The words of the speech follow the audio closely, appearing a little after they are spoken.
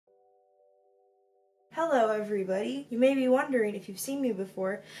Hello everybody. You may be wondering if you've seen me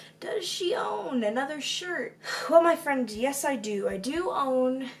before, does she own another shirt? Well my friend, yes I do. I do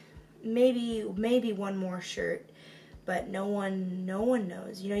own maybe one more shirt, but no one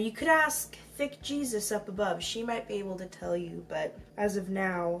knows. You know, you could ask Thick Jesus up above. She might be able to tell you, but as of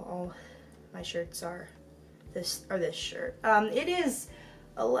now, all my shirts are this shirt. It is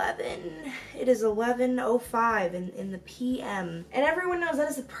 11:05 in the PM, and everyone knows that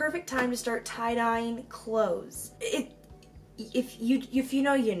is the perfect time to start tie-dyeing clothes. If you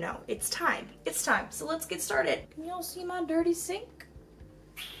know, you know. It's time. So let's get started. Can y'all see my dirty sink?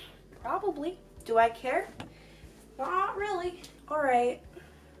 Probably. Do I care? Not really. All right.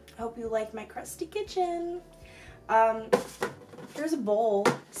 Hope you like my crusty kitchen. Here's a bowl.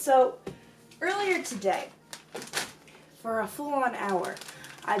 So earlier today, for a full-on hour,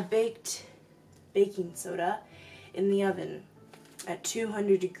 I baked baking soda in the oven at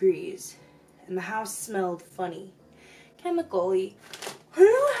 200 degrees, and the house smelled funny, chemical-y. I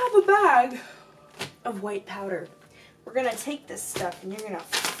don't have a bag of white powder. We're gonna take this stuff and you're gonna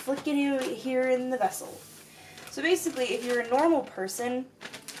flick it here in the vessel. So basically, if you're a normal person,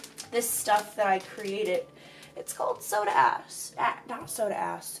 this stuff that I created, it's called soda ash. Not soda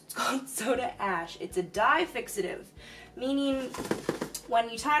ash. It's called soda ash. It's a dye fixative, meaning when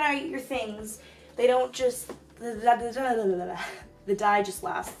you tie-dye your things, they don't just, the dye just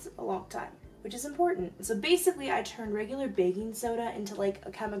lasts a long time, which is important. So basically I turned regular baking soda into like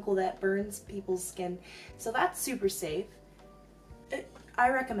a chemical that burns people's skin. So that's super safe. I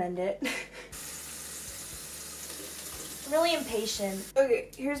recommend it. I'm really impatient. Okay,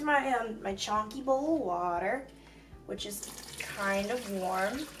 here's my my chonky bowl of water, which is kind of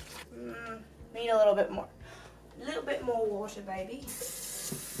warm. Need a little bit more. A little bit more water, baby.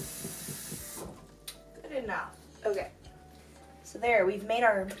 Good enough. Okay. So there, we've made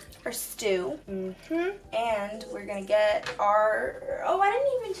our stew. And we're gonna get our, oh, I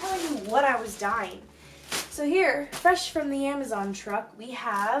didn't even tell you what I was dyeing. So here, fresh from the Amazon truck, we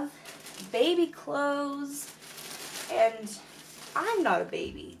have baby clothes. And I'm not a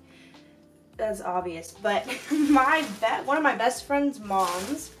baby. That's obvious, but one of my best friend's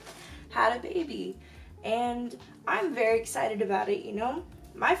moms had a baby, and I'm very excited about it, you know?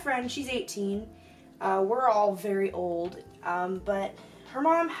 My friend, she's 18, we're all very old, but her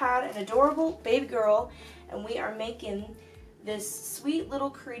mom had an adorable baby girl, and we are making this sweet little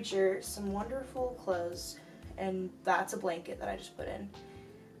creature some wonderful clothes, and that's a blanket that I just put in.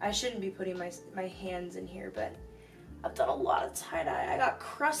 I shouldn't be putting my hands in here, but I've done a lot of tie-dye. I got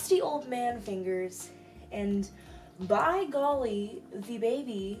crusty old man fingers, and by golly, the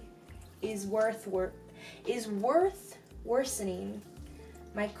baby is worth worsening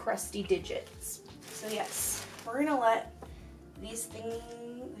my crusty digits. So yes, we're gonna let these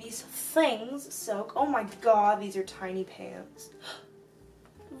things soak. Oh my god, these are tiny pants.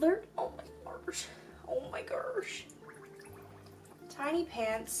 They're, oh my gosh. Tiny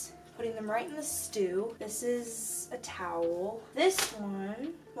pants. Putting them right in the stew. This is a towel. This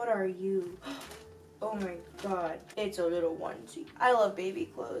one, what are you? Oh my god, it's a little onesie. I love baby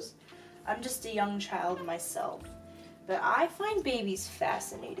clothes. I'm just a young child myself, but I find babies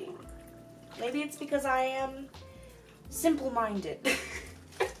fascinating. Maybe it's because I am simple-minded.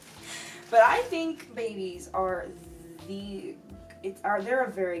 But I think babies are they're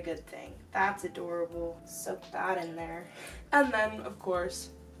a very good thing. That's adorable. Soak that in there. And then, of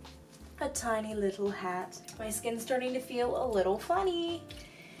course, a tiny little hat. My skin's starting to feel a little funny.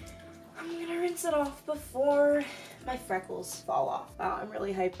 I'm gonna rinse it off before my freckles fall off. Wow, I'm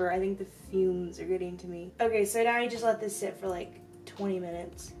really hyper. I think the fumes are getting to me. Okay, so now I just let this sit for like 20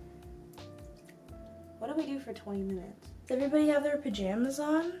 minutes. What do we do for 20 minutes? Does everybody have their pajamas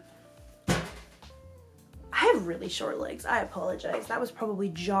on? I have really short legs. I apologize. That was probably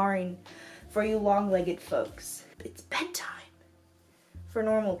jarring for you long-legged folks. It's bedtime. For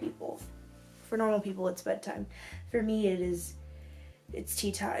normal people. For normal people, it's bedtime. For me, it's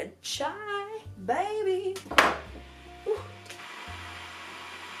tea time. Chai, baby. Ooh.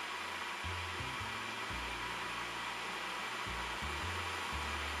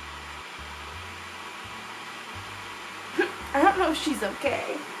 I don't know if she's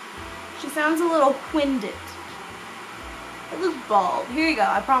okay. She sounds a little winded. It looks bald. Here you go.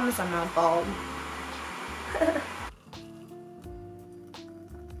 I promise I'm not bald.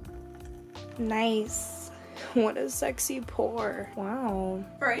 Nice. What a sexy pour. Wow.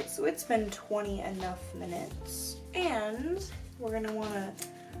 Alright, so it's been 20 enough minutes. And we're gonna wanna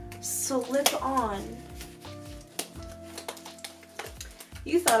slip on.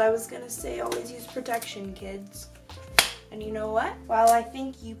 You thought I was gonna say always use protection, kids. And you know what? While I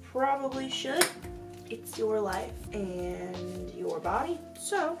think you probably should, it's your life and your body,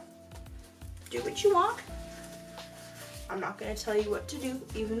 so do what you want. I'm not gonna tell you what to do,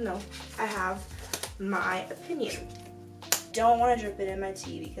 even though I have my opinion. Don't want to drip it in my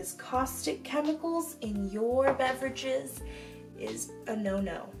tea because caustic chemicals in your beverages is a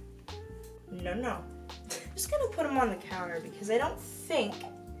no-no. No-no. I'm just gonna put them on the counter because I don't think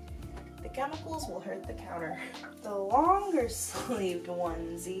the chemicals will hurt the counter. The longer sleeved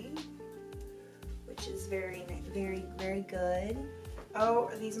onesie, which is very, very, very good. Oh,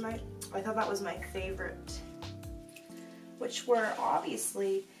 are these I thought that was my favorite, which were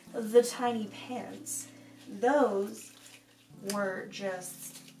obviously the tiny pants. Those were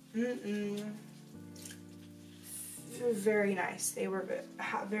just, very nice. They were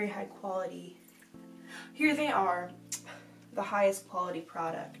very high quality. Here they are, the highest quality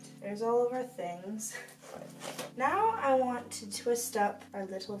product. There's all of our things. Now I want to twist up our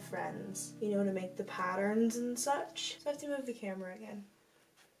little friends, you know, to make the patterns and such. So I have to move the camera again.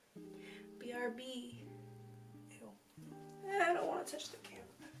 BRB. Ew. I don't want to touch the camera.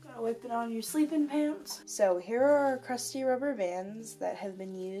 Gotta wipe it on your sleeping pants. So here are our crusty rubber bands that have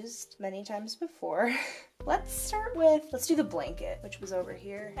been used many times before. Let's do the blanket, which was over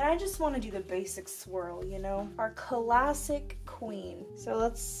here. And I just want to do the basic swirl, you know? Our classic queen.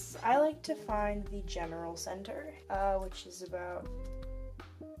 So I like to find the general center, which is about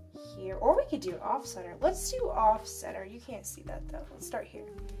here. Or we could do it off center. Let's do off center. You can't see that though. Let's start here.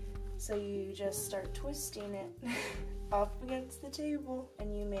 So you just start twisting it up against the table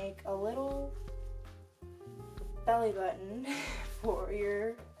and you make a little belly button for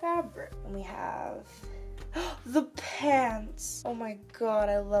your fabric. And we have the pants. Oh my god,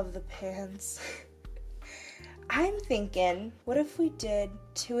 I love the pants. I'm thinking, what if we did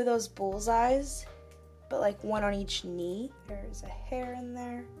 2 of those bullseyes, but like 1 on each knee? There's a hair in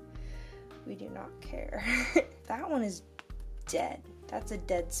there. We do not care. That one is dead. That's a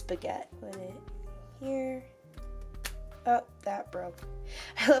dead spaghetti. Put it here. Oh, that broke.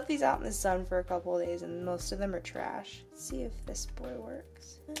 I left these out in the sun for a couple of days and most of them are trash. Let's see if this boy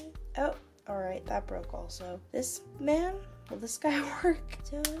works. Oh, alright, that broke also. This man? Will this guy work?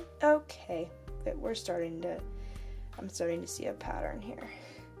 Okay, but I'm starting to see a pattern here.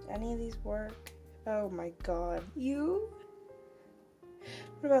 Do any of these work? Oh my god.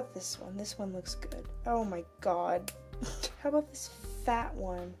 What about this one? This one looks good. Oh my god. How about this fat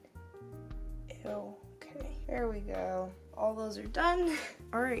one? Ew. Okay, there we go. All those are done.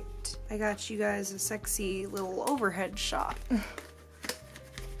 All right, I got you guys a sexy little overhead shot.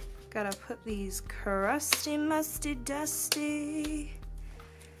 Gotta put these crusty, musty, dusty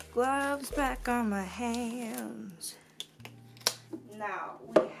gloves back on my hands. Now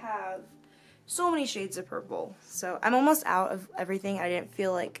we have so many shades of purple. So I'm almost out of everything. I didn't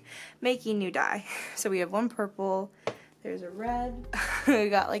feel like making new dye. So we have one purple. There's a red. We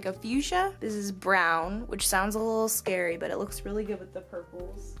got like a fuchsia. This is brown, which sounds a little scary, but it looks really good with the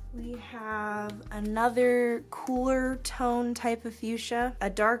purples. We have another cooler tone type of fuchsia,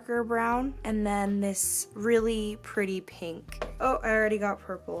 a darker brown, and then this really pretty pink. Oh, I already got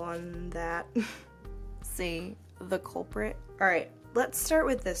purple on that. See, the culprit. All right, let's start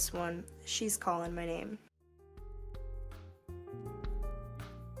with this one. She's calling my name.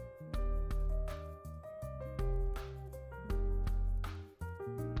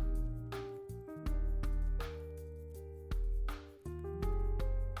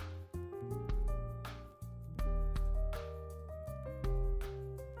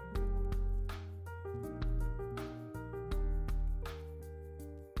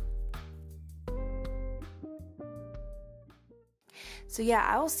 So yeah,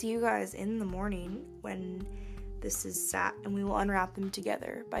 I will see you guys in the morning when this is sat and we will unwrap them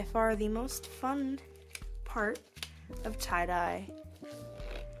together. By far the most fun part of tie-dye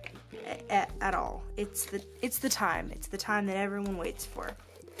at all. It's the time that everyone waits for.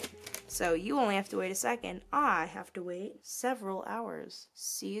 So you only have to wait a second. I have to wait several hours.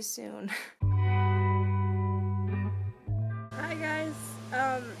 See you soon. Hi guys,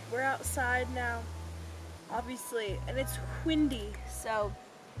 we're outside now. Obviously, and it's windy, so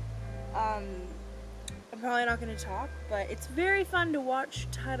I'm probably not going to talk, but it's very fun to watch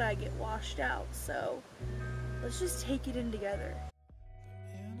tie-dye get washed out, so let's just take it in together.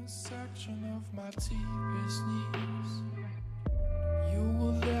 Intersection of my deepest needs. You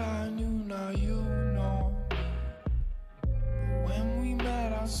were there, I knew, now you know me. But when we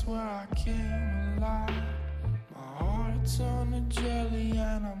met, I swear I came alive. My heart turned to jelly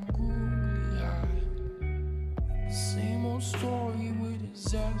and I'm googly-eyed. Same old story with a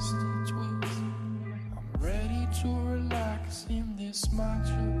zesty twist. I'm ready to relax in this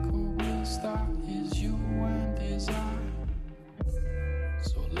magical way. least that is you and is I.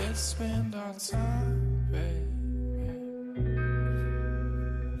 So let's spend our time, baby.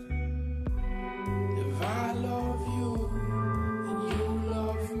 If I love you and you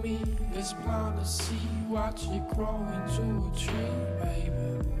love me, let's plant a seed, watch it grow into a tree,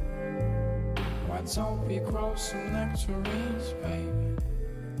 baby. Why don't we grow some nectarines, baby?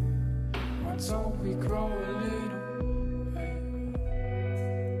 Why don't we grow a little, baby?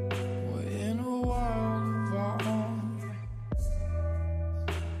 We're in a world of our own,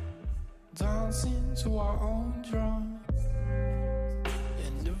 dancing to our own drum.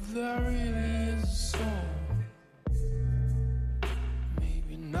 And if there really is a soul,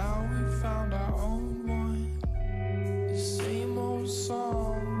 maybe now we found our own one. The same old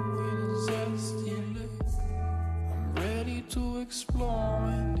song with a zesty lick. I'm ready to explore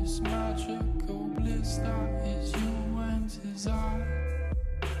in this magical bliss that is you and is I.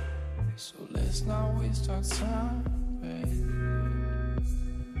 So let's not waste our time, baby.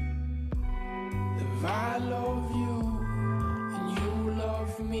 If I love you and you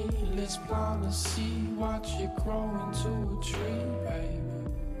love me, let's plant a seed, watch it grow into a tree, baby.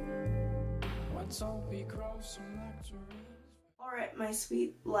 Why don't we grow some nectarines? Alright, my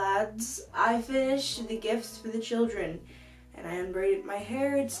sweet lads, I finished the gifts for the children and I unbraided my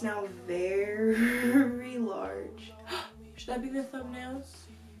hair. It's now very large. Should that be the thumbnail?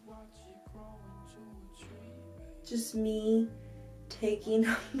 Just me taking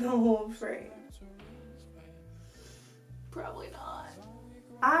up the whole frame. Probably not.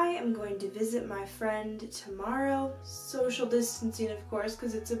 I am going to visit my friend tomorrow. Social distancing, of course,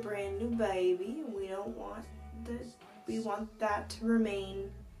 because it's a brand new baby and we don't want we want that to remain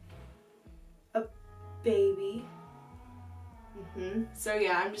a baby. So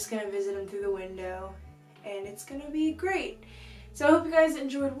yeah, I'm just gonna visit him through the window and it's gonna be great. So I hope you guys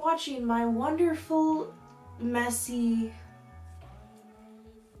enjoyed watching my wonderful, messy,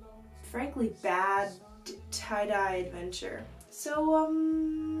 frankly bad tie-dye adventure. So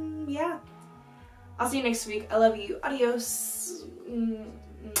yeah, I'll see you next week. I love you. Adios.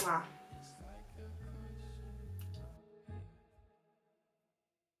 Mwah.